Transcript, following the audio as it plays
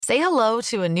Say hello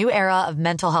to a new era of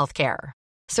mental health care.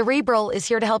 Cerebral is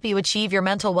here to help you achieve your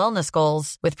mental wellness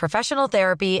goals with professional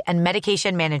therapy and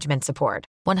medication management support.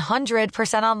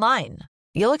 100% online.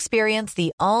 You'll experience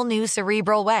the all-new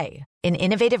Cerebral Way, an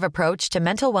innovative approach to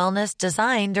mental wellness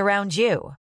designed around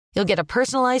you. You'll get a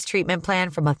personalized treatment plan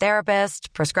from a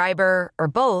therapist, prescriber, or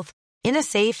both in a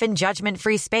safe and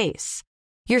judgment-free space.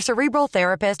 Your Cerebral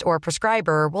therapist or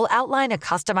prescriber will outline a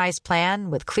customized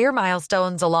plan with clear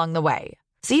milestones along the way,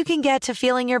 so you can get to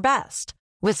feeling your best.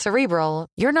 With Cerebral,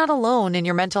 you're not alone in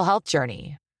your mental health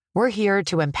journey. We're here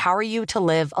to empower you to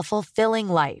live a fulfilling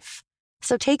life.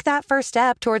 So take that first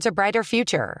step towards a brighter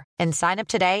future and sign up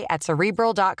today at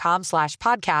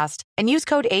Cerebral.com/podcast and use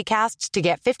code ACAST to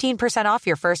get 15% off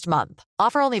your first month.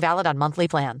 Offer only valid on monthly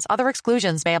plans. Other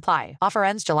exclusions may apply. Offer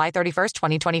ends July 31st,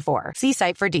 2024. See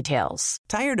site for details.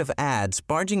 Tired of ads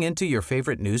barging into your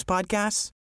favorite news podcasts?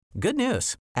 Good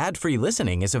news. Ad-free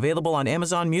listening is available on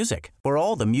Amazon Music for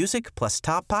all the music plus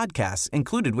top podcasts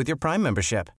included with your Prime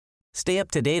membership. Stay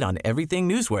up to date on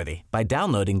everything newsworthy by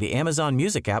downloading the Amazon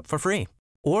Music app for free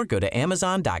or go to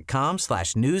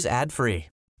amazon.com/news ad free.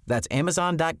 That's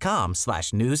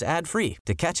amazon.com/news ad free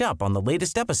to catch up on the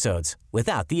latest episodes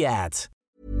without the ads.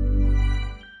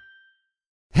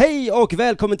 Hej och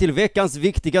välkommen till veckans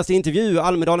viktigaste intervju,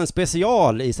 Almedalen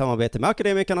special i samarbete med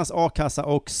Akademikernas A-kassa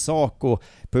och Saco.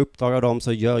 På uppdrag av dem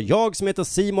så gör jag, som heter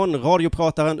Simon,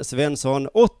 radioprataren Svensson,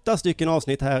 8 stycken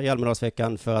avsnitt här i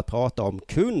Almedalsveckan för att prata om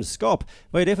kunskap.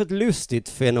 Vad är det för ett lustigt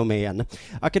fenomen?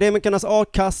 Akademikernas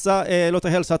A-kassa låter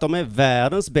hälsa att de är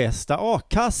världens bästa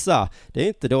A-kassa. Det är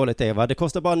inte dåligt det, va? Det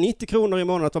kostar bara 90 kronor i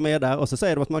månaden att vara med där och så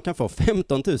säger de att man kan få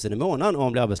 15 000 i månaden om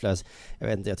man blir arbetslös. Jag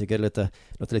vet inte, jag tycker det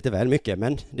låter lite väl mycket,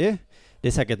 men det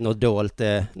är säkert något dolt,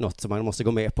 något som man måste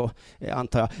gå med på,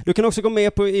 antar jag. Du kan också gå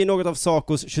med på i något av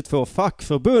Sacos 22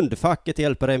 fackförbund. Facket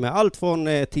hjälper dig med allt från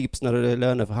tips när du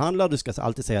löneförhandlar. Du ska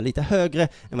alltid säga lite högre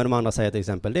än vad de andra säger till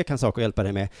exempel. Det kan Saco hjälpa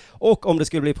dig med. Och om det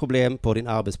skulle bli problem på din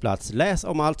arbetsplats, läs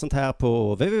om allt sånt här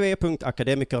på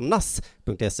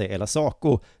www.akademikernas.se eller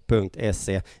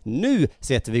saco.se. Nu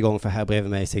sätter vi igång, för här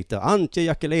bredvid mig sitter Antje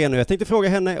Jackelén och jag tänkte fråga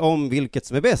henne om vilket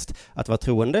som är bäst, att vara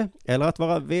troende eller att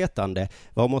vara vetande.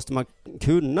 Vad måste man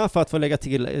kunna för att få lägga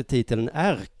till titeln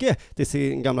ärke till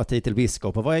sin gamla titel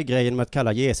biskop? Och vad är grejen med att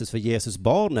kalla Jesus för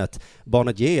Jesusbarnet?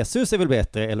 Barnet Jesus är väl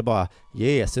bättre, eller bara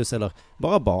Jesus, eller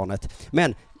bara barnet?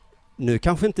 Men nu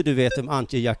kanske inte du vet vem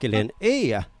Antje Jackelén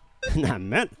är.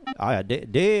 Nämen, ja,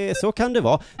 så kan det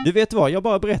vara. Du vet vad, jag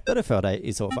bara berättade för dig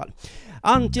i så fall.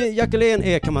 Antje Jackelén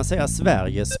är, kan man säga,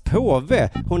 Sveriges påve.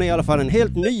 Hon är i alla fall en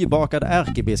helt nybakad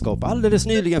ärkebiskop. Alldeles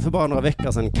nyligen, för bara några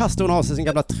veckor sedan, kastade hon av sig sin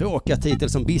gamla tråkiga titel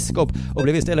som biskop och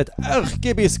blev istället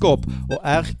ärkebiskop. Och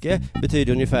ärke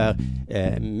betyder ungefär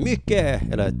mycket,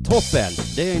 eller toppen.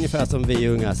 Det är ungefär som vi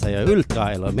unga säger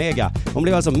ultra eller mega. Hon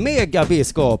blev alltså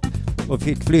megabiskop och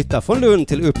fick flytta från Lund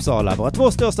till Uppsala. Våra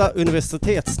 2 största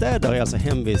universitetsstäder är alltså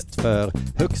hemvist för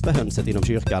högsta hönset inom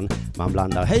kyrkan. Man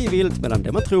blandar hejvilt mellan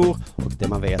det man tror och det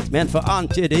man vet. Men för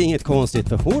Antje är det inget konstigt,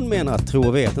 för hon menar att tro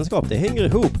och vetenskap, det hänger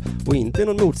ihop och inte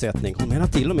någon motsättning. Hon menar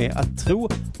till och med att tro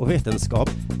och vetenskap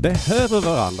behöver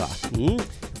varandra. Jag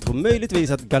tror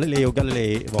möjligtvis att Galileo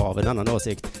Galilei var av en annan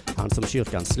åsikt. Han som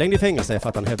kyrkan slängde i fängelse för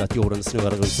att han hävdade att jorden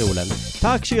snurrade runt solen.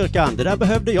 Tack kyrkan, det där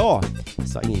behövde jag,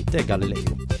 sa inte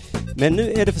Galileo. Men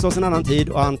nu är det förstås en annan tid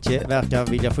och Antje verkar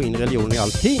vilja få in religion i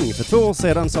allting. För 2 år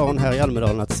sedan sa hon här i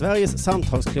Almedalen att Sveriges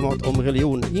samtalsklimat om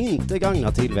religion inte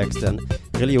gagnar tillväxten.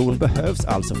 Religion behövs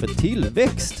alltså för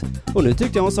tillväxt. Och nu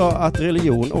tyckte jag hon sa att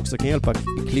religion också kan hjälpa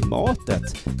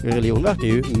klimatet. Religion verkar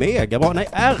ju mega bra. Nej,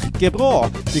 ärkebra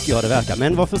tycker jag det verkar.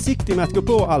 Men var försiktig med att gå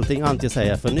på allting Antje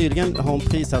säger. För nyligen har hon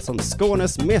prisat som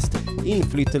Skånes mest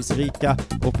inflytelserika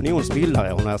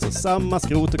opinionsbildare. Hon är alltså samma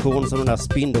skrot och korn som de där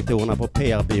spindoktorerna på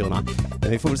PR-byrårna.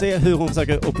 Men vi får väl se hur hon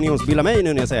försöker opinionsbilda mig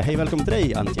nu när jag säger hej, välkommen till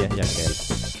dig Antje Jackelén.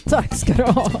 Tack ska du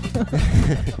ha.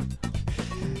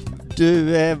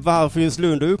 Du, varför just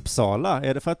Lund och Uppsala?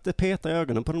 Är det för att peta i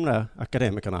ögonen på de där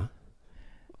akademikerna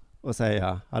och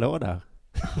säga hallå där?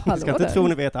 Jag ska inte tro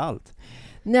ni vet allt.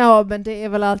 Ja, men det är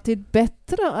väl alltid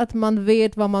bättre att man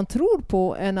vet vad man tror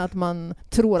på än att man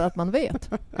tror att man vet.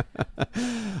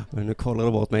 Men nu kollar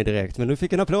du bort mig direkt, men du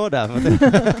fick en applåd där.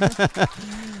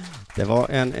 Det var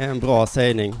en bra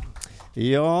sägning.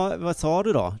 Ja, vad sa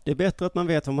du då? Det är bättre att man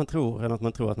vet vad man tror än att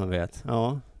man tror att man vet.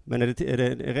 Ja, men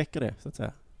räcker det så att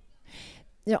säga?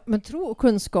 Ja, men tro och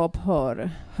kunskap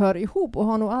hör ihop och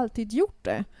har nog alltid gjort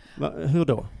det. Hur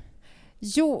då?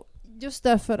 Jo, just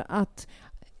därför att,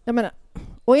 jag menar,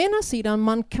 å ena sidan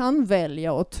man kan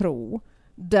välja att tro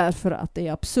därför att det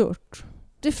är absurt.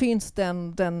 det finns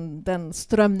den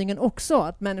strömningen också,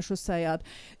 att människor säger att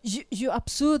ju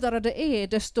absurdare det är,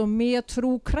 desto mer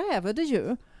tro kräver det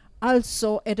ju.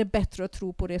 Alltså är det bättre att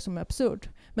tro på det som är absurd.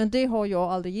 Men det har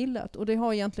jag aldrig gillat, och det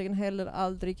har egentligen heller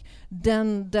aldrig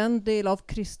den del av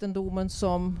kristendomen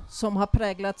som har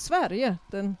präglat Sverige,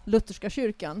 den lutherska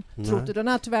kyrkan. Den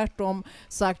har tvärtom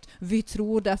sagt, vi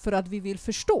tror därför att vi vill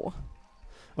förstå.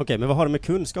 Okej, men vad har det med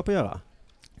kunskap att göra?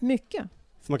 Mycket.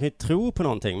 För man kan ju tro på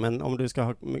någonting, men om du ska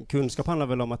ha kunskap handlar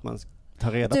väl om att man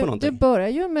tar reda på någonting? Det börjar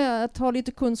ju med att ha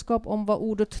lite kunskap om vad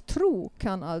ordet tro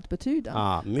kan allt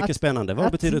betyda. Mycket spännande.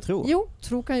 Vad betyder tro? Jo,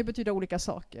 tro kan ju betyda olika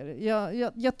saker.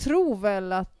 Jag tror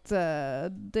väl att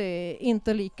det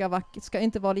inte ska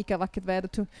inte vara lika vackert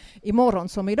väder imorgon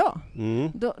som idag.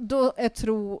 Då är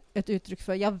tro ett uttryck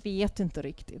för, jag vet inte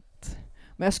riktigt.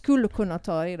 Men jag skulle kunna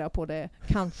ta reda på det,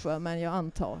 kanske, men jag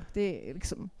antar. Det är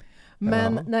liksom...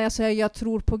 Men när jag säger jag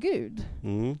tror på Gud,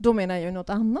 då menar jag ju något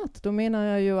annat. Då menar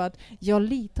jag ju att jag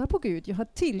litar på Gud, jag har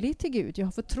tillit till Gud, jag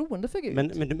har förtroende för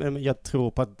Gud. Men jag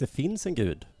tror på att det finns en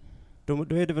Gud.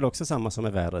 Då är det väl också samma som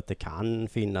med vädret, det kan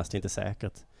finnas, det är inte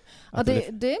säkert. Ja,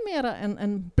 det är mera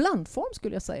en blandform,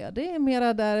 skulle jag säga. Det är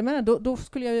mera där, men då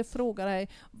skulle jag ju fråga dig,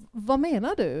 vad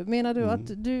menar du? Menar du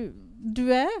att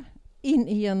du är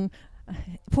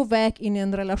på väg in i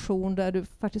en relation där du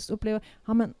faktiskt upplever,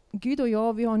 men Gud och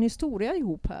jag, vi har en historia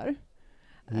ihop här.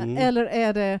 Eller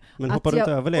är det men att hoppar du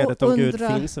inte över ledet om Gud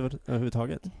finns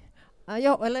överhuvudtaget?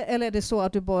 Ja, eller är det så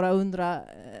att du bara undrar,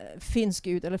 finns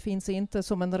Gud eller finns inte,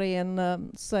 som en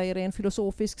ren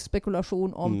filosofisk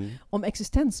spekulation om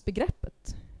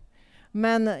existensbegreppet.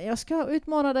 Men jag ska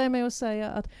utmana dig med att säga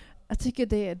att jag tycker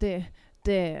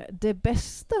det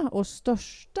bästa och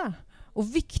största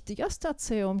och viktigaste att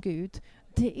säga om Gud,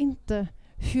 det är inte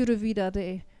huruvida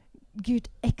Gud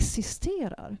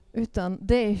existerar, utan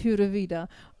det är huruvida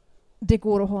det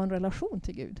går att ha en relation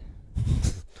till Gud.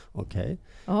 Okej.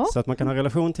 Ja. Så att man kan ha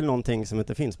relation till någonting som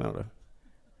inte finns, med det?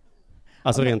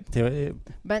 Alltså rent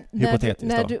hypotetiskt.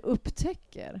 När du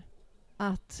upptäcker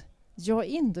att jag är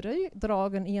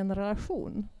indragen i en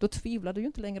relation, då tvivlar du ju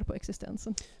inte längre på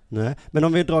existensen. Nej, men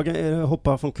om vi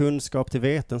hoppar från kunskap till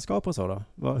vetenskap och så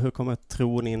då? Hur kommer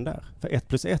tron in där? För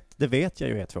 1 + 1, det vet jag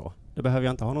ju är 2. Det behöver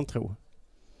jag inte ha någon tro.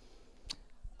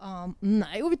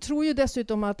 Nej, och vi tror ju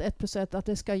dessutom att 1 + 1 att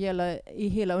det ska gälla i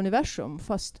hela universum,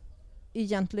 fast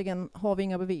egentligen har vi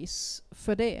inga bevis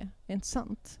för det. Inte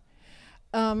sant?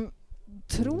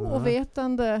 Tro och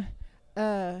vetande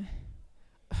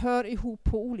hör ihop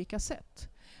på olika sätt.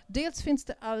 Dels finns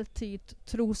det alltid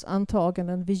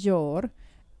trosantaganden vi gör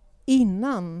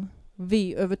innan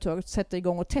vi överhuvudtaget sätter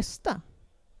igång och testa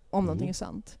om någonting är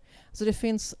sant. Så det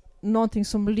finns någonting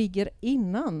som ligger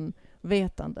innan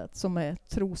vetandet som är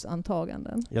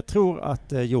trosantaganden. Jag tror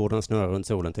att jorden snurrar runt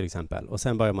solen till exempel, och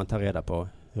sen börjar man ta reda på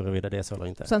huruvida det är så eller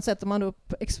inte. Sen sätter man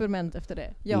upp experiment efter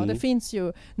det. Ja, det finns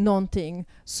ju någonting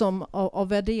av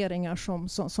värderingar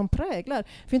som präglar.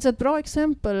 Det finns ett bra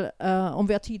exempel, om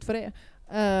vi har tid för det.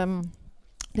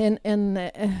 Det är en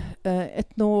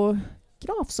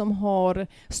etnograf som har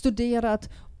studerat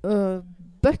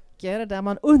böcker där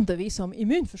man undervisar om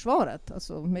immunförsvaret,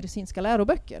 alltså medicinska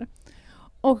läroböcker.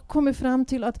 Och kommer fram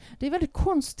till att det är väldigt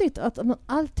konstigt att man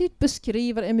alltid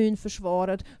beskriver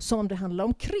immunförsvaret som om det handlar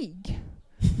om krig.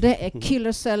 Det är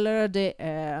killerceller, det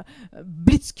är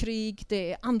blitzkrig,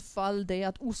 det är anfall, det är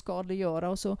att oskadliggöra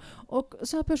och så. Och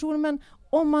så här personer, men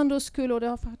om man då skulle, och det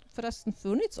har förresten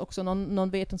funnits också någon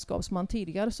vetenskapsman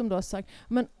tidigare som då har sagt,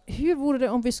 men hur vore det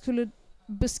om vi skulle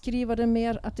beskriva det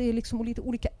mer att det är liksom lite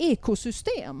olika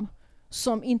ekosystem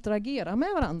som interagerar med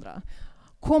varandra?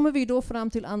 Kommer vi då fram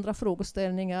till andra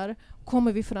frågeställningar?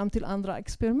 Kommer vi fram till andra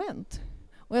experiment?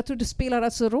 Och jag tror det spelar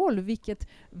alltså roll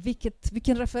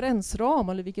vilken referensram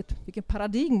eller vilken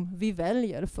paradigm vi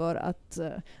väljer för att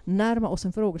närma oss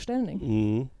en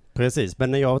frågeställning. Precis,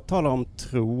 men när jag talar om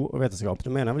tro och vetenskap, då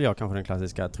menar väl jag kanske den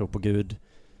klassiska tro på Gud.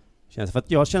 För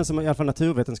att jag känner som i alla fall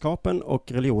naturvetenskapen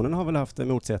och religionen har väl haft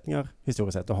motsättningar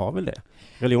historiskt sett, och har väl det.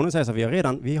 Religionen säger så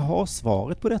att vi har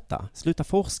svaret på detta. Sluta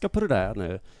forska på det där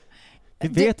nu. Vi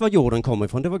vet var jorden kommer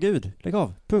ifrån, det var Gud. Lägg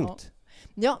av, punkt.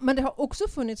 Ja, men det har också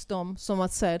funnits de som har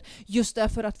sagt, just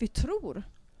därför att vi tror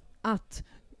att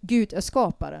Gud är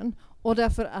skaparen och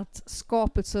därför att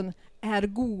skapelsen är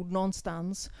god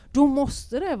någonstans, då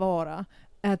måste det vara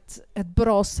ett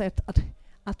bra sätt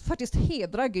att faktiskt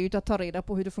hedra Gud, att ta reda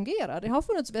på hur det fungerar. Det har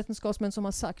funnits vetenskapsmän som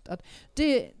har sagt att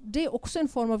det är också en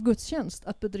form av gudstjänst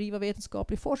att bedriva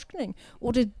vetenskaplig forskning.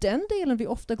 Och det är den delen vi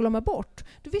ofta glömmer bort.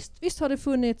 Visst har det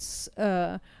funnits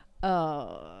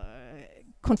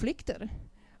konflikter.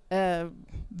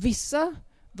 Vissa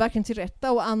verkligen till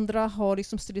rätta, och andra har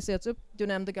liksom stiliserats upp. Du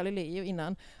nämnde Galileo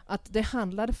innan, att det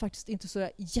handlade faktiskt inte så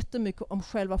jättemycket om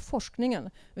själva forskningen,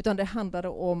 utan det handlade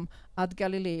om att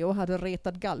Galileo hade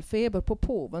retat gallfeber på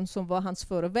påven som var hans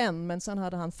före vän, men sen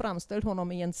hade han framställt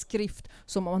honom i en skrift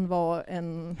som om han var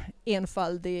en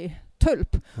enfaldig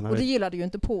tölp, och det gillade ju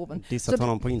inte påven. Dissat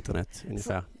honom på internet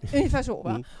ungefär. Ungefär så,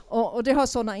 va? Och det har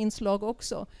sådana inslag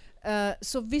också.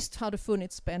 Så visst har det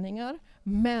funnits spänningar,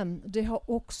 men det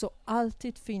har också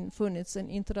alltid funnits en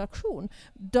interaktion.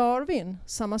 Darwin,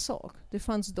 samma sak. Det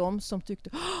fanns de som tyckte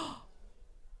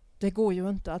det går ju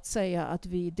inte att säga att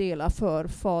vi delar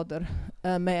förfader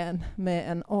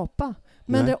med en apa.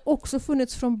 Men det har också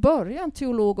funnits från början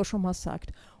teologer som har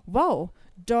sagt wow,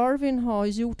 Darwin har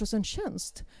gjort oss en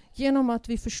tjänst. Genom att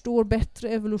vi förstår bättre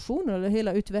evolutionen eller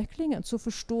hela utvecklingen, så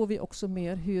förstår vi också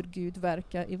mer hur Gud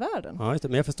verkar i världen. Ja, just det.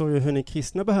 Men jag förstår ju hur ni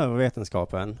kristna behöver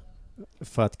vetenskapen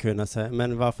för att kunna säga,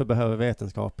 men varför behöver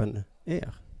vetenskapen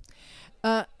er?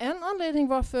 En anledning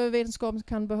varför vetenskapen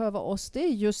kan behöva oss, det är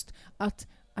just att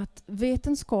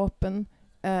vetenskapen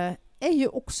är ju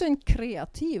också en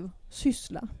kreativ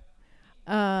syssla.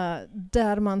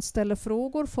 Där man ställer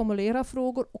frågor, formulerar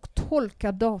frågor och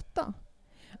tolkar data.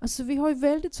 Alltså vi har ju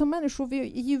väldigt, som människor,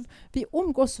 vi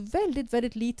umgås väldigt,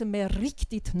 väldigt lite med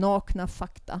riktigt nakna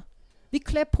fakta. Vi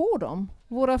klär på dem,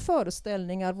 våra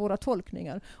föreställningar, våra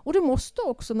tolkningar. Och det måste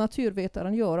också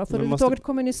naturvetaren göra för att överhuvudtaget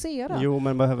kommunicera. Jo,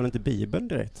 men behöver inte Bibeln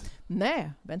direkt?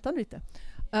 Nej, vänta lite.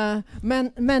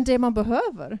 Men det man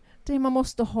behöver, det är man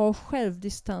måste ha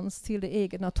självdistans till det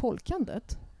egna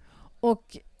tolkandet.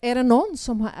 Och är det någon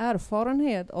som har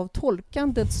erfarenhet av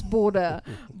tolkandets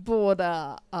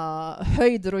både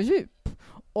höjder och djup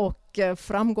och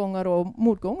framgångar och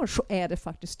motgångar, så är det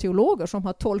faktiskt teologer som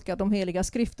har tolkat de heliga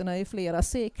skrifterna i flera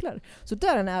sekler. Så det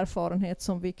är en erfarenhet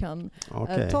som vi kan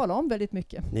tala om väldigt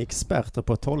mycket. Ni är experter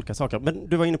på att tolka saker. Men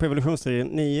du var inne på evolutionsteorin.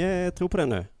 Ni tror på den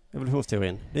nu?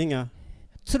 Evolutionsteorin? Det är inga...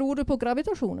 Tror du på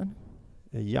gravitationen?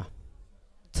 Ja.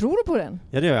 Tror du på den?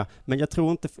 Ja, det gör jag. Men jag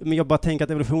tror inte... Men jag bara tänker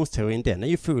att evolutionsteorin, den är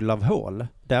ju full av hål.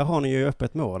 Där har ni ju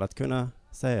öppet mål att kunna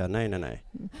säga nej.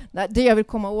 Nej, det jag vill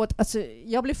komma åt... Alltså,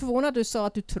 jag blev förvånad att du sa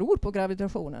att du tror på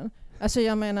gravitationen. Alltså,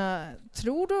 jag menar...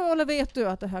 Tror du eller vet du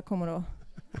att det här kommer att...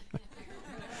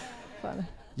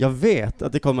 Jag vet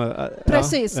att det kommer...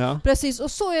 Precis.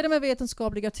 Och så är det med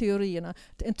vetenskapliga teorierna.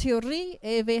 En teori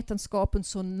är vetenskapen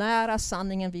så nära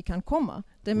sanningen vi kan komma.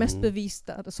 Det mest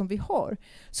bevisade som vi har.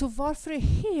 Så varför i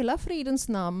hela fridens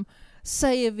namn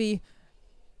säger vi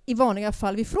i vanliga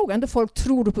fall, vi frågar inte folk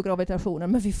tror du på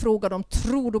gravitationen, men vi frågar dem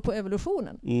tror du på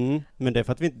evolutionen? Men det är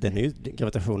för att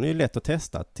gravitationen är ju lätt att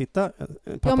testa. Titta,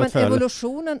 ja, men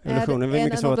evolutionen är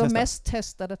en av de mest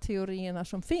testade teorierna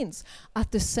som finns.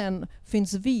 Att det sen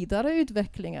finns vidare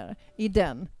utvecklingar i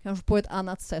den, kanske på ett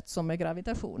annat sätt som med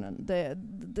gravitationen.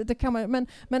 Det kan man,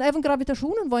 men även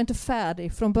gravitationen var inte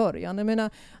färdig från början. Jag menar,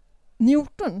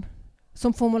 Newton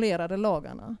som formulerade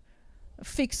lagarna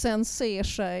fick sen se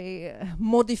sig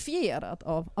modifierat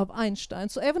av Einstein.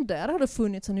 Så även där har det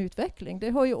funnits en utveckling. Det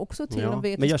har ju också till en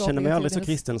vetenskaplig... Men jag känner mig aldrig så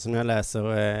kristen som när jag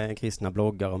läser kristna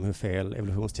bloggar om hur fel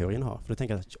evolutionsteorin har. För då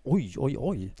tänker jag att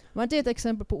oj. Men det är ett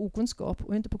exempel på okunskap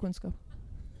och inte på kunskap.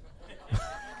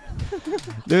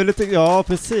 Det är lite, ja,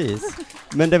 precis.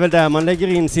 Men det är väl där man lägger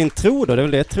in sin tro då. Det är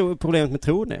väl det problemet med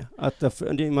tron är. Att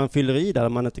man fyller i där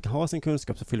man inte kan ha sin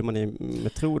kunskap, så fyller man i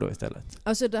med tro då istället.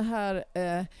 Alltså det här,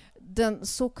 den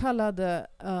så kallade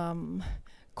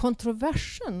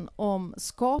kontroversen om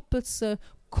skapelse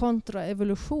kontra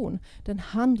evolution, den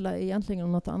handlar egentligen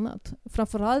om något annat.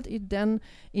 Framförallt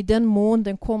i den mån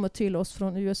den kommer till oss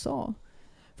från USA.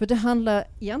 För det handlar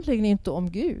egentligen inte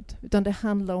om Gud, utan det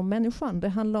handlar om människan. Det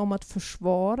handlar om att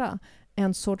försvara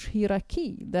en sorts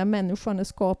hierarki där människan är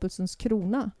skapelsens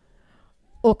krona.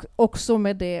 Och också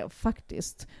med det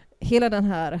faktiskt, hela den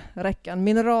här räckan,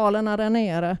 mineralerna där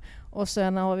nere, och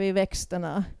sen har vi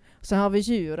växterna, sen har vi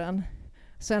djuren,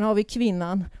 sen har vi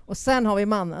kvinnan, och sen har vi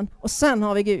mannen, och sen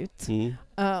har vi Gud.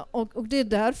 Och det är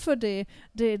därför det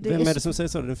vem är det som säger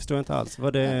så? Det förstår jag inte alls.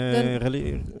 Var det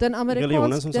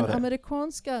religionen som sa det? Den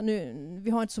amerikanska,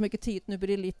 vi har inte så mycket tid, nu blir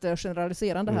det lite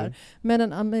generaliserande här, men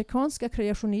den amerikanska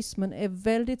kreationismen är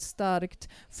väldigt starkt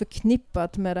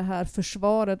förknippat med det här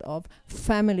försvaret av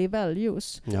family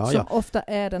values, som ofta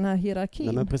är den här hierarkin.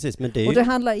 Nej, men precis, men det och det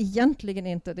handlar egentligen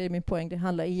inte, det är min poäng, det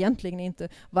handlar egentligen inte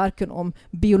varken om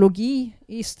biologi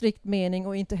i strikt mening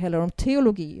och inte heller om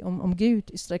teologi, om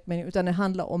Gud i strikt mening, utan det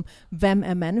handlar om vem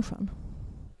är människan.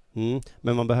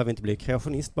 Men man behöver inte bli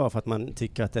kreationist bara för att man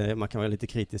tycker att man kan vara lite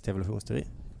kritisk till evolutionsteori.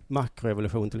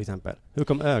 Makroevolution till exempel. Hur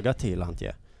kom ögat till,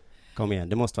 Antje? Kom igen,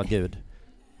 det måste vara Gud.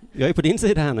 Jag är på din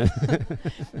sida här nu.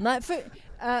 Nej, för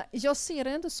jag ser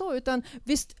det inte så, utan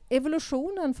visst,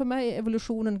 evolutionen, för mig är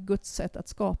evolutionen Guds sätt att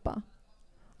skapa.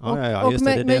 Ja, just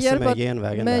det. Det är det som är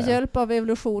genvägen med där. hjälp av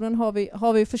evolutionen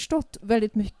har vi förstått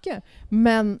väldigt mycket.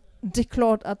 Men det är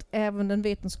klart att även den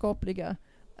vetenskapliga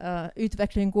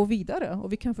utvecklingen går vidare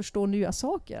och vi kan förstå nya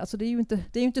saker. Alltså det är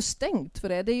ju inte stängt för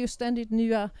det. Det är ju ständigt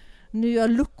nya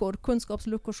luckor,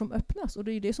 kunskapsluckor som öppnas, och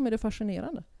det är ju det som är det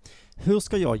fascinerande. Hur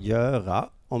ska jag göra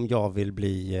om jag vill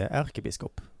bli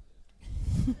ärkebiskop?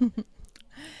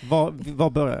 Var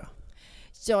börjar jag?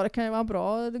 Ja, det kan ju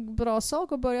vara en bra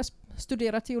sak att börja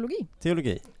studera teologi.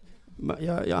 Teologi.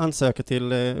 Jag ansöker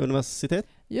till universitet.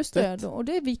 Just det, och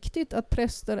det är viktigt att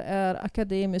präster är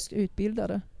akademiskt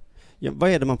utbildade. Ja, vad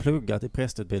är det man pluggar till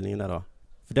prästutbildningen där då?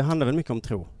 För det handlar väl mycket om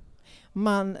tro?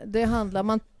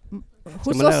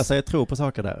 Ska man lära sig att tro på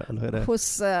saker där? Eller är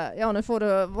det? Nu får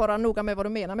du vara noga med vad du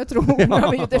menar med tro. Det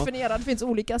har vi ju definierat, det finns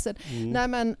olika sätt. Nej,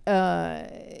 men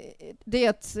det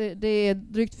är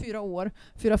drygt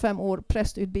 4-5 år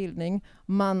prästutbildning.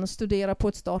 Man studerar på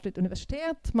ett statligt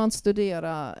universitet. Man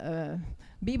studerar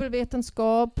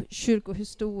bibelvetenskap,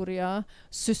 kyrkohistoria,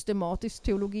 systematisk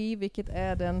teologi, vilket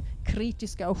är den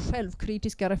kritiska och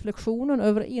självkritiska reflektionen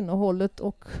över innehållet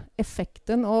och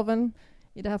effekten av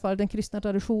i det här fallet den kristna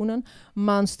traditionen.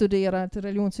 Man studerar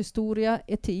religionshistoria,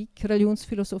 etik,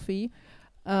 religionsfilosofi,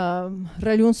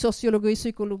 religionssociologi,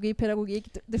 psykologi,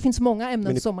 pedagogik. Det finns många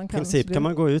ämnen som man kan studera. I princip kan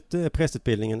man gå ut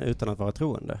prästutbildningen utan att vara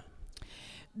troende?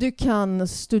 Du kan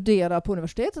studera på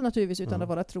universitetet naturligtvis utan att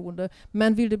vara troende.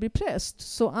 Men vill du bli präst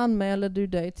så anmäler du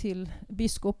dig till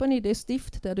biskopen i det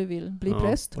stift där du vill bli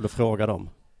präst. Och då frågar de.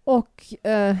 Och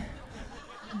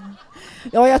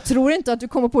jag tror inte att du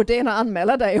kommer på idén att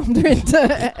anmäla dig om du inte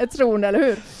är troende, eller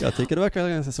hur? Jag tycker det verkar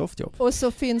ganska soft jobb. Och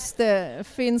så finns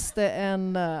det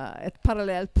ett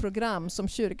parallellt program som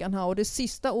kyrkan har, och det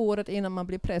sista året innan man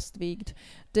blir prästvigd,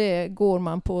 det går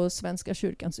man på Svenska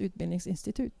kyrkans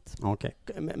utbildningsinstitut. Okej.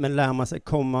 Men lär man sig,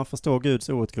 kommer man förstå Guds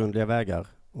outgrundliga vägar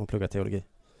om man pluggar teologi?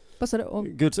 Vad sa du?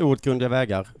 Guds outgrundliga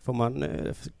vägar,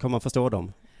 kommer man förstå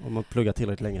dem om man pluggar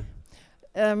tillräckligt länge?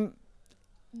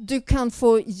 Du kan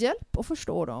få hjälp att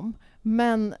förstå dem,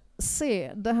 men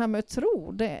det här med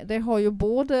tro, det har ju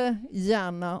både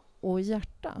hjärna och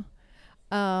hjärta.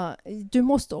 Du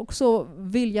måste också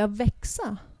vilja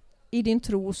växa i din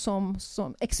tro som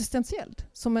existentiellt,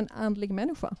 som en andlig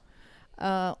människa.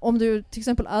 Om du till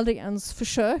exempel aldrig ens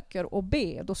försöker att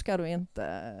be, då ska du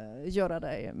inte göra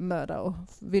dig möda och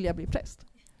vilja bli präst.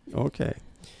 Okej.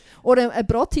 Och det är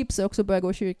bra tips är också att börja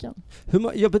gå i kyrkan.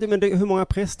 Hur många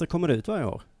präster kommer det ut varje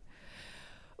år?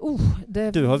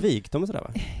 Du har vigt dem och sådär,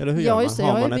 va? Eller hur gör man?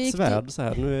 Har man ett svärd så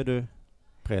här, nu är du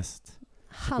präst.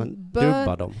 Man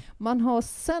dubbar dem. Man har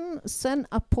sen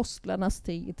apostlarnas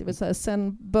tid, det vill säga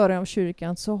sen början av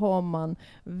kyrkan, så har man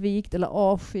vikt eller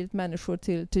avskilt människor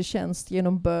till tjänst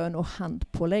genom bön och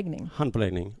handpåläggning.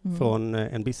 Handpåläggning från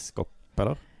en biskop,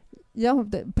 eller? Ja,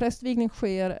 prästvigning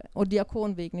sker och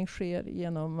diakonvigning sker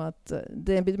genom att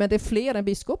men det är fler än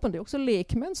biskopen, det är också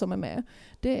lekmän som är med.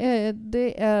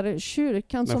 Det är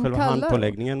kyrkan som kallar... Men själva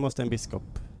handpåläggningen måste en biskop...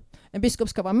 En biskop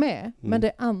ska vara med, men det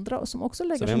är andra som också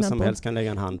lägger sin hand på. Så vem som helst kan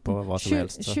lägga en hand på vad som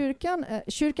helst? Så.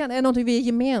 Kyrkan är något vi är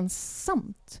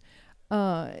gemensamt.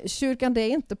 Kyrkan, det är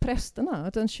inte prästerna,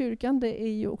 utan kyrkan, det är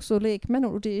ju också lekmän,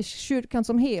 och det är kyrkan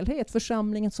som helhet,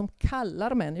 församlingen som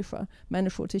kallar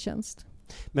människor till tjänst.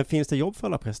 Men finns det jobb för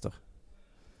alla präster?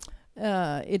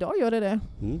 Idag gör det.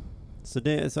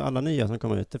 Så alla nya som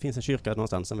kommer ut, det finns en kyrka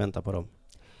någonstans som väntar på dem?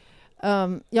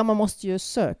 Man måste ju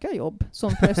söka jobb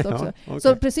som präst också. Ja, okay.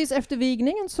 Så precis efter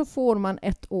vigningen så får man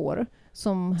 1 år.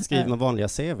 Skriver man vanliga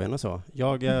CV:n och så?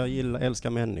 Jag älskar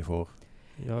människor.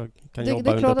 Jag kan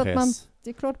jobba under press. Det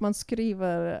är klart man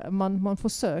skriver, man får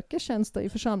söka tjänster i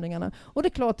församlingarna. Och det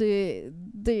är klart,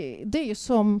 det är ju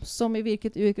som i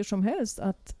vilket yrke som helst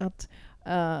att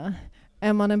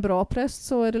är man en bra präst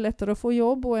så är det lättare att få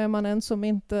jobb, och är man en som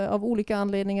inte av olika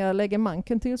anledningar lägger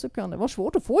manken till, så kan det vara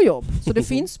svårt att få jobb. Så det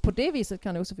finns, på det viset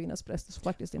kan det också finnas präster som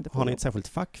faktiskt inte får jobb. Har ni ett särskilt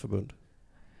fackförbund?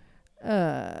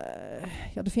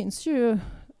 Ja, det finns ju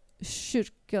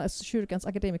kyrkans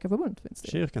akademikerförbund. Finns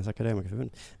det. Kyrkans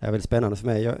akademikerförbund. Det är väldigt spännande för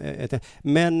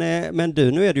mig. Men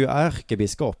du, nu är du ju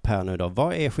ärkebiskop här nu då.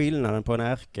 Vad är skillnaden på en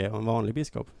ärke och en vanlig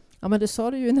biskop? Ja, men det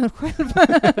sa du ju innan själv.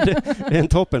 det är en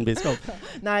toppenbiskop.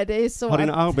 Nej, det är så. Har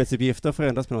dina arbetsuppgifter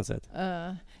förändrats på något sätt?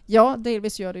 Ja,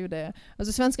 delvis gör det ju det.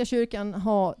 Alltså Svenska kyrkan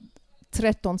har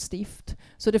 13 stift.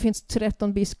 Så det finns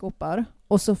 13 biskopar.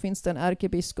 Och så finns det en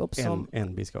ärkebiskop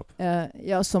en biskop.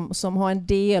 Som har en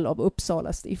del av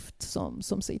Uppsala stift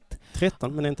som sitt.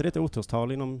 13, men är inte det ett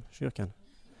oturstal inom kyrkan?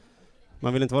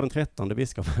 Man vill inte vara den 13:e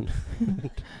biskopen.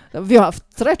 Vi har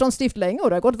haft 13 stift länge och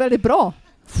det har gått väldigt bra.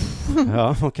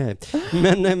 Ja, okej.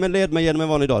 Men led mig genom en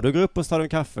vanlig dag. Du går upp och tar en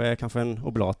kaffe, kanske en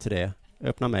oblat till det.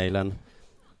 Öppnar mejlen.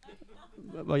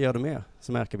 Vad gör du mer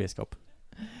som ärkebiskop?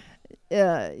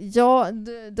 Ja,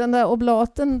 den där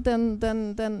oblaten,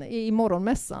 den är i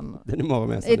morgonmässan. Den är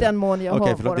morgonmässan. I den mån jag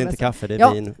har förlåt, det är inte kaffe, det är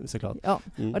ja. vin såklart. Ja,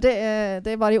 och det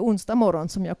är varje onsdag morgon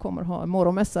som jag kommer ha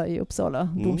morgonmässa i Uppsala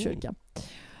domkyrka.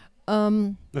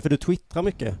 Men för du twittrar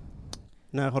mycket.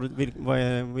 När har du,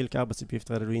 vilka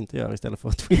arbetsuppgifter är det du inte gör istället för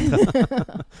att twittra?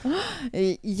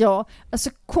 Ja, alltså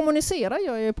kommunicerar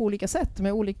jag ju på olika sätt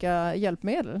med olika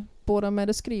hjälpmedel. Både med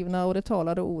det skrivna och det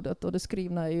talade ordet, och det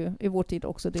skrivna är ju i vår tid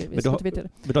också delvis. Men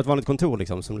du har ett vanligt kontor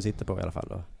liksom, som du sitter på i alla fall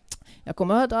då? Jag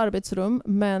kommer ha ett arbetsrum,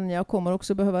 men jag kommer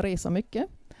också behöva resa mycket.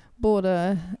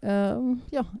 Både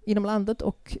inom landet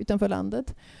och utanför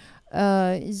landet.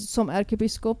 Som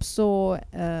ärkebiskop så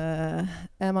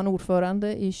är man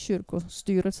ordförande i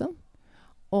kyrkostyrelsen,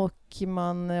 och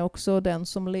man är också den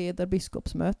som leder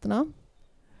biskopsmötena,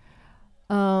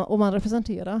 och man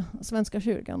representerar Svenska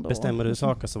kyrkan då. Bestämmer du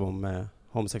saker som om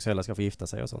homosexuella ska få gifta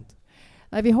sig och sånt?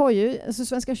 Nej, vi har ju, alltså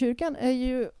Svenska kyrkan är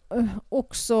ju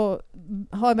också,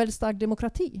 har en väldigt stark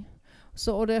demokrati.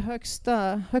 Så det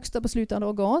högsta beslutande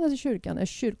organet i kyrkan är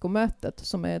kyrkomötet,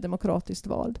 som är demokratiskt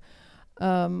vald.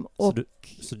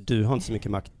 Så du har inte så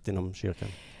mycket makt inom kyrkan?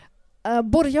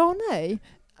 Både ja och nej.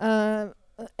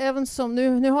 Även som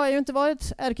nu har jag ju inte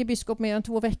varit ärkebiskop mer än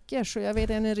 2 veckor, så jag vet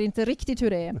inte riktigt hur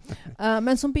det är.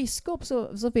 Men som biskop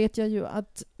så vet jag ju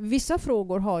att vissa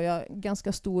frågor har jag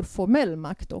ganska stor formell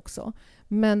makt också.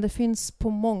 Men det finns på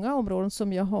många områden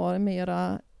som jag har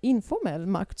mera informell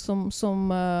makt som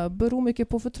beror mycket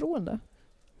på förtroende.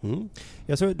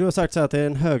 Du har sagt så här att det är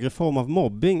en högre form av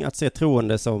mobbing att se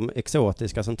troende som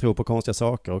exotiska, som tror på konstiga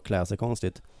saker och klär sig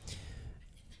konstigt.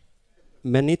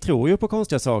 Men ni tror ju på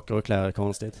konstiga saker och klär er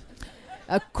konstigt.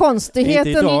 Konstigheten...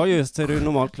 Inte idag just, är du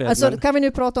normalt klädd. Alltså, kan vi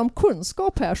nu prata om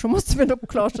kunskap här, så måste vi nog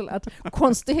klarställa att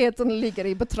konstigheten ligger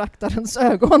i betraktarens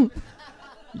ögon.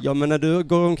 Ja, men när du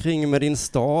går omkring med din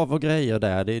stav och grejer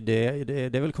där,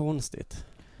 det är väl konstigt?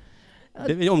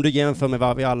 Om du jämför med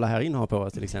vad vi alla här inne har på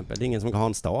oss till exempel. Det är ingen som har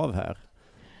en stav här.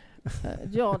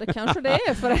 Ja, det kanske det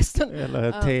är förresten.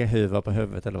 Eller tehuva på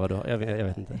huvudet eller vad du har. Jag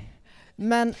vet inte.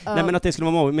 Men, nej, men att det skulle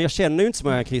vara mobbing. Men jag känner ju inte så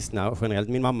många kristna generellt.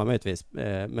 Min mamma möjligtvis.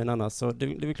 Men annars så det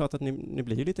är väl klart att ni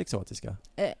blir ju lite exotiska.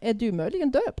 Är du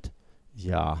möjligen döpt?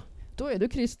 Ja. Då är du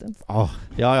kristen.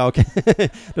 Ja, okej.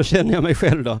 Då känner jag mig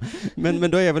själv då.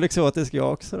 Men då är jag väl exotisk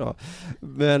jag också då.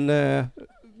 Men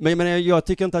jag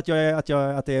tycker inte att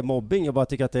det är mobbing. Jag bara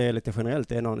tycker att det är lite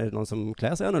generellt. Är det någon som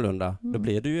klär sig annorlunda, då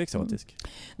blir du ju exotisk.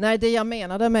 Nej, det jag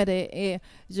menade med det är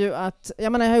ju att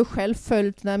jag har ju själv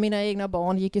följt när mina egna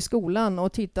barn gick i skolan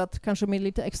och tittat kanske med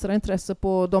lite extra intresse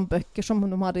på de böcker som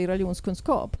de hade i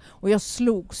religionskunskap. Och jag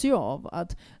slogs ju av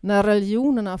att när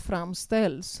religionerna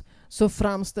framställs, så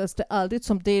framställs det aldrig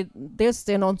som dels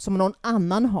det är något som någon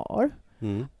annan har.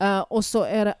 Och så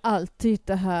är det alltid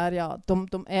det här,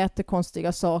 de äter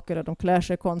konstiga saker, de klär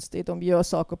sig konstigt, de gör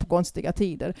saker på konstiga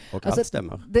tider. Och allt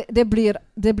stämmer.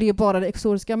 Det blir bara det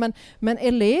exotiska, men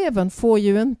eleven får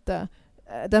ju inte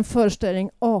den föreställning,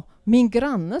 min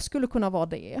granne skulle kunna vara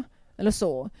det. Eller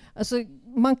så. Alltså,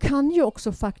 man kan ju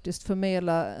också faktiskt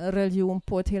förmedla religion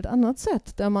på ett helt annat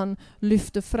sätt, där man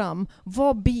lyfter fram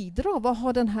vad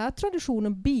har den här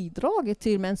traditionen bidragit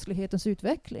till mänsklighetens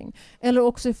utveckling? Eller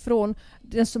också ifrån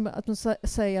det som att man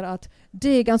säger att det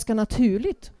är ganska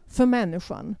naturligt för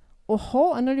människan att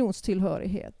ha en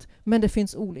religionstillhörighet, men det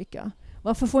finns olika.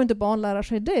 Varför får inte barn lära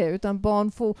sig det? Utan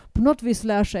barn får på något vis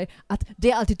lära sig att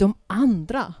det är alltid de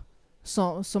andra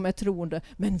som är troende,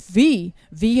 men vi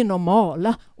är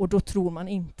normala, och då tror man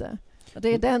inte. Det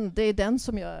är den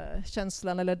som jag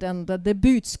känslan, eller det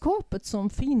budskapet som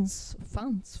fanns.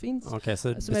 Okej,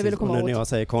 så som jag ville komma åt. När jag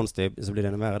säger konstig så blir det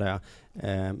ännu värre där.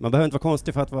 Man behöver inte vara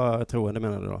konstig för att vara troende,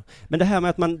 menar du då? Men det här med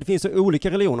att det finns så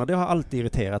olika religioner, det har alltid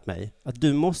irriterat mig. Att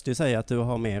du måste ju säga att du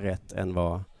har mer rätt än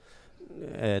vad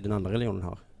den andra religionen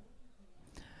har.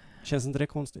 Känns inte det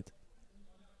konstigt?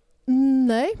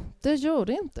 Nej, det gör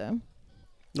det inte.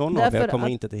 Någon av er kommer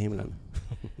inte till himlen.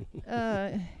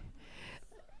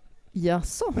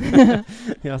 Jaså?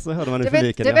 Jaså, hörde man Det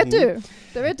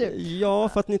vet du. Ja,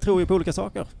 för att ni tror ju på olika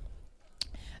saker.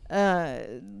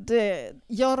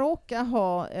 Jag råkar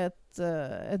ha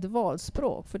ett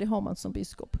valspråk, för det har man som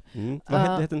biskop. Det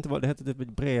hette typ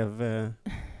ett brev...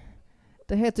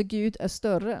 Det heter Gud är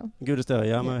större. Gud är större,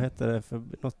 ja, men vad hette det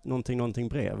för någonting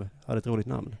brev? Hade ett roligt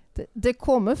namn. Det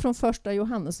kommer från första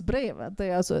Johannesbrevet. Det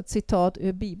är alltså ett citat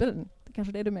ur Bibeln.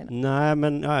 kanske det du menar? Nej,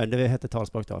 men det heter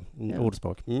talspråk då.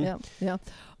 Ordspråk. Ja.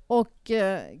 Och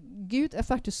Gud är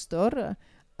faktiskt större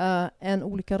än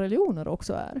olika religioner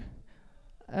också är.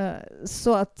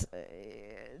 Så att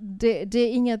det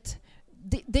är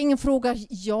ingen fråga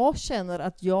jag känner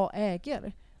att jag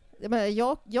äger.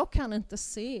 Jag kan inte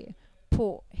se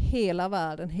på hela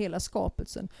världen, hela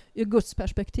skapelsen ur Guds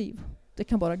perspektiv. Det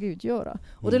kan bara Gud göra.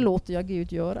 Och det låter jag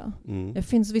Gud göra. Det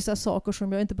finns vissa saker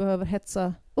som jag inte behöver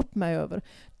hetsa upp mig över.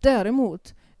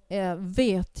 Däremot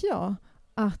vet jag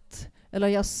eller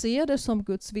jag ser det som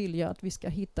Guds vilja att vi ska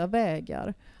hitta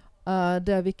vägar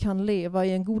där vi kan leva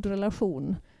i en god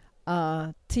relation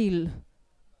till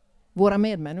våra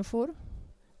medmänniskor,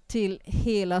 till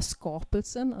hela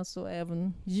skapelsen, alltså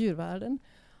även djurvärlden,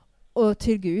 och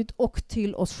till Gud och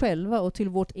till oss själva och till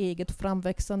vårt eget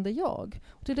framväxande jag.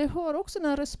 Och till det hör också den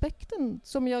här respekten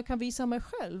som jag kan visa mig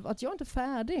själv, att jag inte är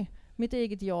färdig. Mitt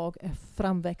eget jag är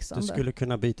framväxande. Du skulle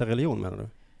kunna byta religion, menar du?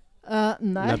 Nej,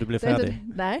 när du blir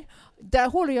färdig? Nej, där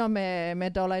håller jag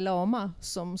med Dalai Lama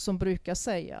som brukar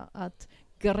säga att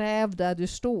gräv där du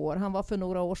står. Han var för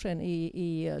några år sedan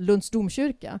i Lunds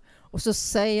domkyrka och så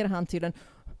säger han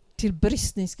till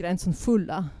bristningsgränsen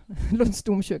fulla Lunds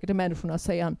domkyrka, till människorna,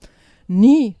 säger han: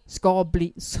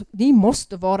 ni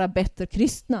måste vara bättre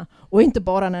kristna, och inte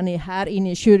bara när ni är här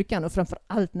inne i kyrkan och framför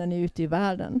allt när ni är ute i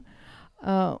världen.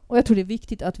 Och jag tror det är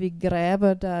viktigt att vi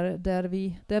gräver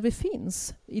där vi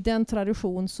finns, i den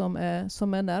tradition som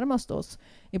är närmast oss.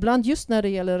 Ibland just när det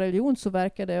gäller religion så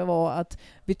verkar det vara att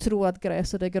vi tror att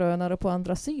gräset är grönare på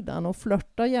andra sidan och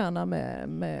flörtar gärna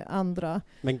med andra.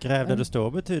 Men gräv där du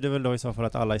står betyder väl då i så fall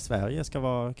att alla i Sverige ska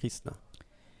vara kristna?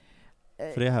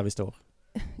 För det är här vi står.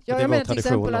 Ja, jag menar till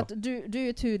exempel att du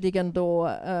är tydligen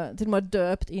då till och med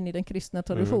döpt in i den kristna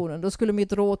traditionen. Då skulle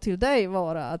mitt råd till dig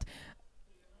vara att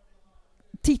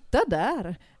titta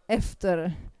där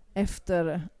efter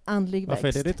andlig växt.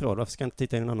 Varför är det ditt råd? Varför ska jag inte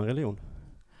titta i en annan religion?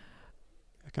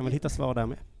 Jag kan väl hitta svar där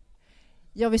med.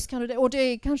 Ja, visst kan du det. Och det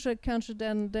är kanske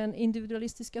den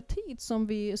individualistiska tid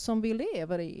som vi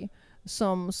lever i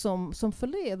som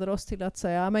förleder oss till att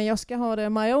säga men jag ska ha det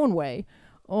my own way.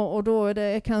 Och då är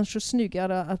det kanske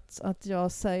snyggare att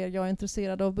jag säger jag är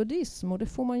intresserad av buddhism, och det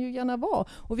får man ju gärna vara.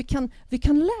 Och vi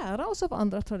kan lära oss av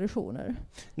andra traditioner.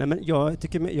 Nej, men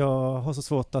jag har så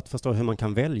svårt att förstå hur man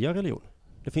kan välja religion.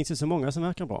 Det finns ju så många som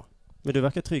verkar bra. Men du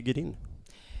verkar trygg i din.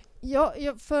 Ja,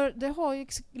 för det har ju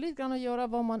lite grann att göra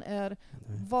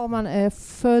vad man är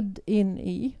född in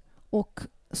i och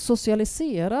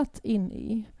socialiserat in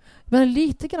i. Men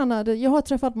lite grann, jag har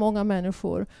träffat många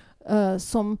människor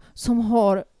som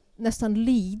har nästan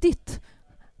lidit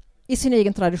i sin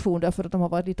egen tradition därför att de har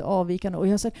varit lite avvikande. Och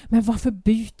jag säger, men varför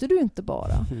byter du inte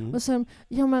bara? Och sen,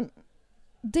 men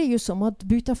det är ju som att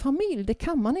byta familj, det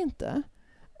kan man inte.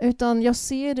 Utan jag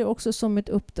ser det också som ett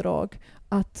uppdrag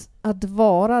att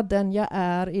vara den jag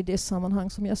är i det sammanhang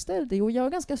som jag ställde i. Och jag har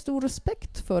ganska stor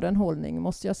respekt för en hållning,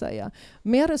 måste jag säga.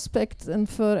 Mer respekt än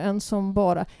för en som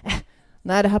bara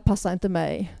nej, det här passar inte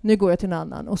mig. Nu går jag till en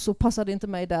annan. Och så passar det inte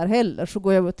mig där heller. Så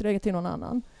går jag till någon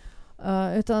annan.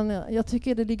 Utan jag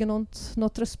tycker det ligger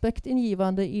något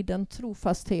respektingivande i den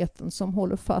trofastheten som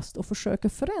håller fast och försöker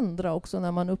förändra också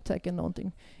när man upptäcker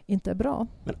någonting inte är bra.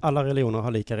 Men alla religioner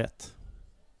har lika rätt?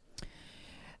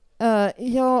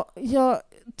 Jag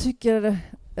tycker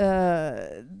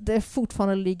det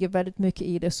fortfarande ligger väldigt mycket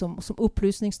i det som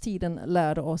upplysningstiden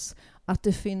lärde oss. Att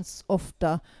det finns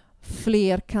ofta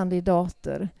fler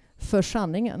kandidater för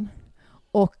sanningen.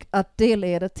 Och att det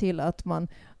leder till att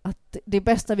det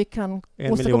bästa vi kan...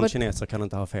 1 miljon kineser kan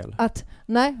inte ha fel.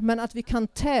 Men att vi kan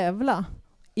tävla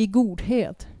i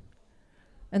godhet.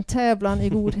 En tävlan i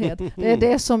godhet. Det är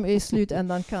det som i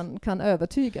slutändan kan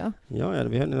övertyga. Ja,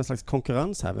 vi har en slags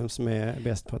konkurrens här. Vem som är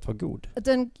bäst på att vara god.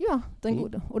 Den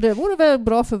goda. Och det vore väl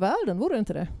bra för världen, vore det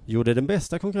inte det? Jo, det är den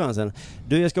bästa konkurrensen.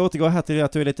 Jag ska återgå här till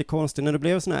att du är lite konstig. När du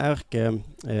blev sån här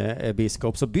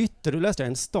ärkebiskop så läste jag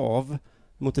en stav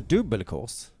mot ett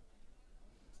dubbelkors.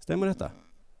 Stämmer detta?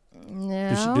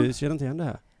 Ja. Du känner inte igen det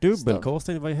här? Dubbelkors,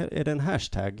 är det en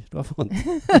hashtag du har fått?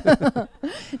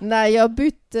 Nej, jag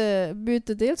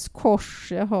bytte dels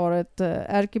kors. Jag har ett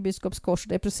ärkebiskopskors.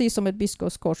 Det är precis som ett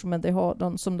biskopskors, men det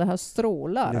har som det här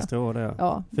strålar. Det strålar,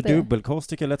 ja. För dubbelkors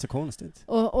tycker jag lät så konstigt.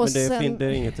 Och men det är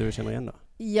inget du känner igen då?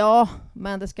 Ja,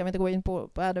 men det ska vi inte gå in på.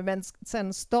 Men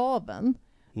sen staven,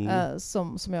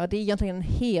 som jag, det är egentligen en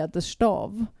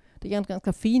hedersstav. Det är egentligen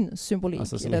ganska fin symbolik.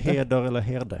 Alltså som heder eller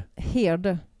herde?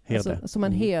 Herde. Alltså, som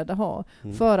en herde har.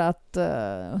 För att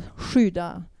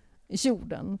skydda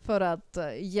jorden. För att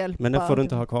hjälpa... Men den får du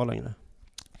inte ha kvar längre?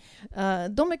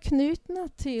 De är knutna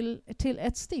till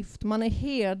ett stift. Man är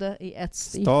herde i ett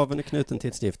stift. Staven är knuten till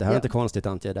ett stift. Det här är Ja. inte konstigt,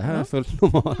 Antje. Det här är fullt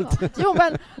normalt. Ja. Jo,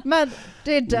 men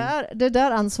det är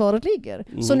där ansvaret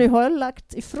ligger. Så nu har jag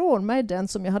lagt ifrån mig den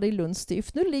som jag hade i Lunds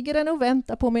stift. Nu ligger den och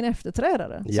väntar på min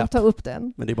efterträdare som tar upp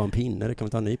den. Men det är bara en pinne. Det kan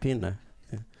vi ta en ny pinne.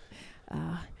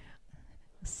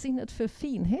 Sinnet för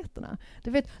finheterna.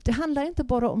 Det handlar inte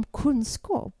bara om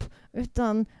kunskap,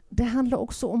 utan det handlar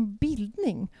också om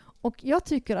bildning. Och jag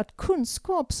tycker att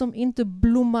kunskap som inte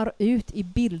blommar ut i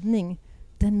bildning,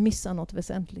 den missar något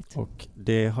väsentligt. Och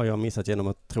det har jag missat genom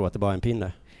att tro att det bara är en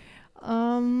pinne.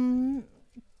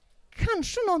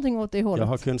 Kanske någonting åt det hållet. Jag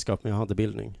har kunskap, men jag har inte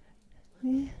bildning.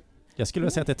 Jag skulle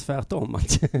vilja säga att det är tvärtom.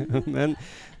 Men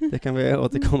det kan vi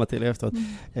återkomma till efteråt.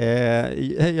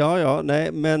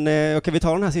 Okej, vi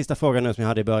tar den här sista frågan nu som jag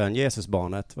hade i början.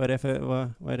 Jesusbarnet. Vad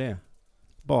är det?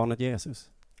 Barnet Jesus.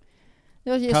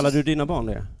 Ja, Jesus. Kallar du dina barn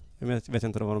det? Jag vet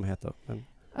inte vad de heter. Men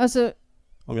alltså,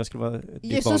 om jag skulle vara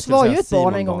Jesus barn, skulle var säga ju ett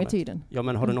barn en Simon gång i barnet. tiden. Ja,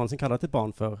 men har du någonsin kallat ett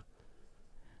barn för...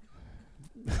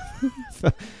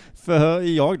 för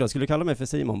jag då? Skulle du kalla mig för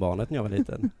Simon-barnet när jag var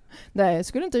liten? Nej,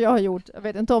 skulle inte jag ha gjort. Jag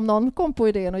vet inte om någon kom på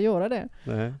idén att göra det.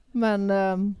 Nej. Men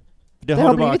det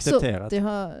har du bara accepterat.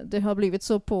 Det har blivit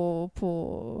så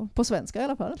på svenska i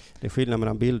alla fall. Det är skillnad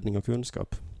mellan bildning och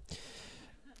kunskap.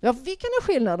 Ja, vilken är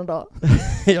skillnaden då?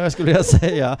 Jag skulle vilja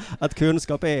säga att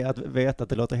kunskap är att veta att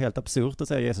det låter helt absurt att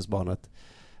säga Jesusbarnet.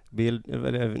 Nu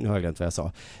har jag glömt vad jag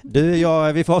sa.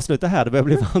 Vi får avsluta här, det börjar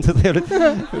bli varmt och trevligt.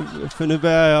 För nu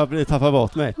börjar jag tappa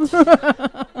bort mig.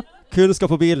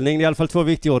 Kunskap och bildning, det är i alla fall två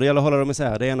viktiga ord. Det gäller att hålla dem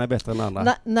isär, det ena är bättre än det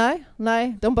andra.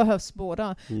 Nej, de behövs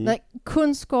båda. Nej,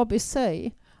 kunskap i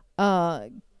sig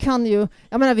kan ju...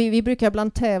 Jag menar, vi brukar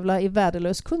ibland tävla i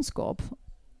värdelös kunskap.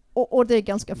 Och det är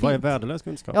ganska fint. Vad är värdelös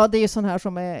kunskap? Ja, det är sån här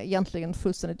som är egentligen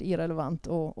fullständigt irrelevant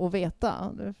att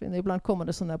veta. Ibland kommer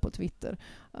det sån här på Twitter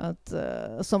att,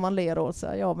 som man ler åt. Så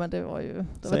här, ja, men det var ju...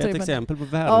 Säg ett exempel på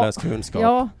värdelös kunskap.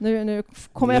 Ja, nu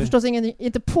kommer jag förstås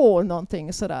inte på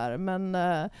någonting sådär. Men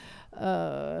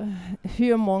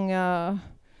hur många...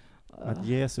 Att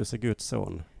Jesus är Guds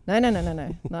son. Nej,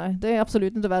 det är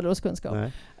absolut inte värdelös kunskap.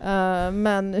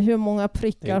 Men hur många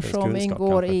prickar som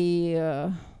ingår i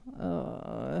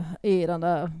den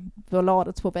där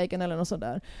bladet på väggen eller något sånt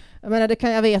där. Jag menar, det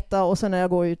kan jag veta och sen när jag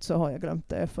går ut så har jag glömt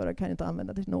det för jag kan inte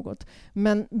använda det till något.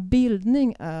 Men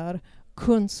bildning är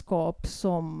kunskap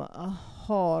som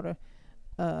har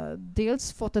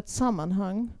dels fått ett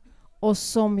sammanhang och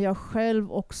som jag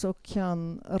själv också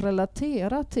kan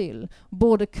relatera till,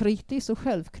 både kritiskt och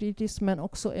självkritiskt men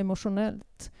också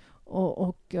emotionellt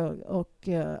och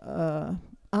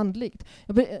andligt.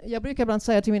 Jag brukar ibland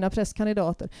säga till mina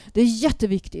prästkandidater, det är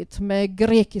jätteviktigt med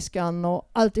grekiskan och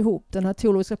alltihop, den här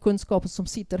teologiska kunskapen som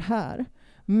sitter här.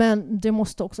 Men det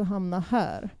måste också hamna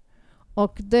här.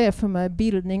 Och det för mig,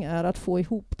 bildning är att få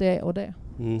ihop det och det.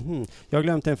 Mm-hmm. Jag har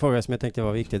glömt en fråga som jag tänkte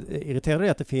var viktigt. Irriterar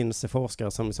det att det finns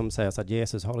forskare som säger så att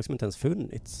Jesus har liksom inte ens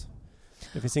funnits?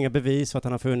 Det finns inga bevis för att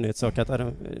han har funnits och att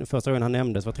första gången han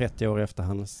nämndes var 30 år efter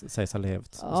han sägs ha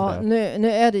levt. Ja,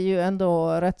 nu är det ju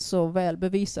ändå rätt så väl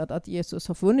bevisat att Jesus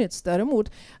har funnits.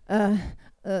 Däremot, jag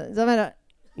menar...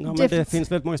 Ja, men det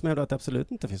finns väldigt många som hävdar att det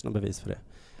absolut inte finns någon bevis för det.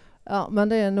 Ja, men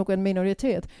det är nog en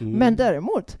minoritet. Men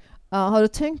däremot, har du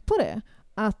tänkt på det?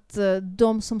 Att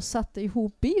de som satte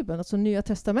ihop Bibeln, alltså Nya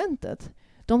Testamentet,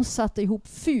 de satte ihop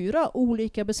 4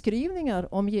 olika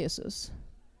beskrivningar om Jesus.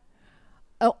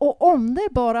 Och om det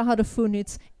bara hade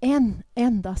funnits en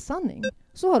enda sanning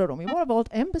så hade de ju bara valt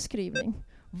en beskrivning.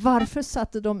 Varför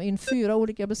satte de in 4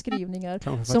 olika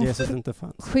beskrivningar som Jesus inte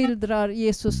fanns. Skildrar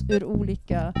Jesus ur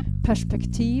olika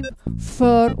perspektiv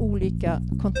för olika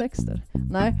kontexter?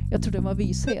 Nej, jag tror det var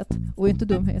vishet och inte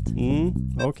dumhet.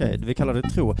 Okej, vi kallar det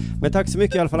tro. Men tack så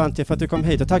mycket i alla fall, Antje, för att du kom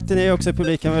hit. Och tack till er också i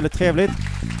publiken, väldigt trevligt.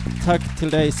 Tack till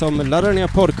dig som laddar ner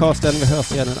podcasten. Vi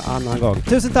hörs igen en annan gång.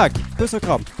 Tusen tack, puss och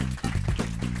kram.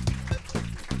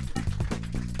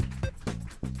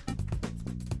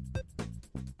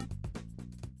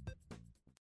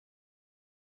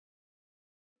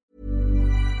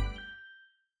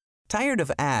 Tired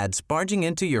of ads barging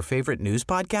into your favorite news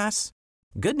podcasts?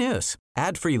 Good news.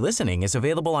 Ad-free listening is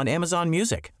available on Amazon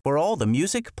Music for all the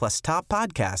music plus top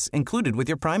podcasts included with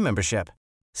your Prime membership.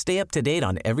 Stay up to date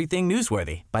on everything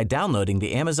newsworthy by downloading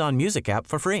the Amazon Music app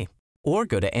for free or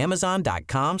go to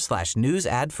amazon.com/news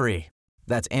ad free.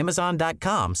 That's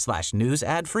amazon.com/news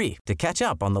ad free to catch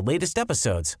up on the latest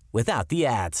episodes without the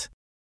ads.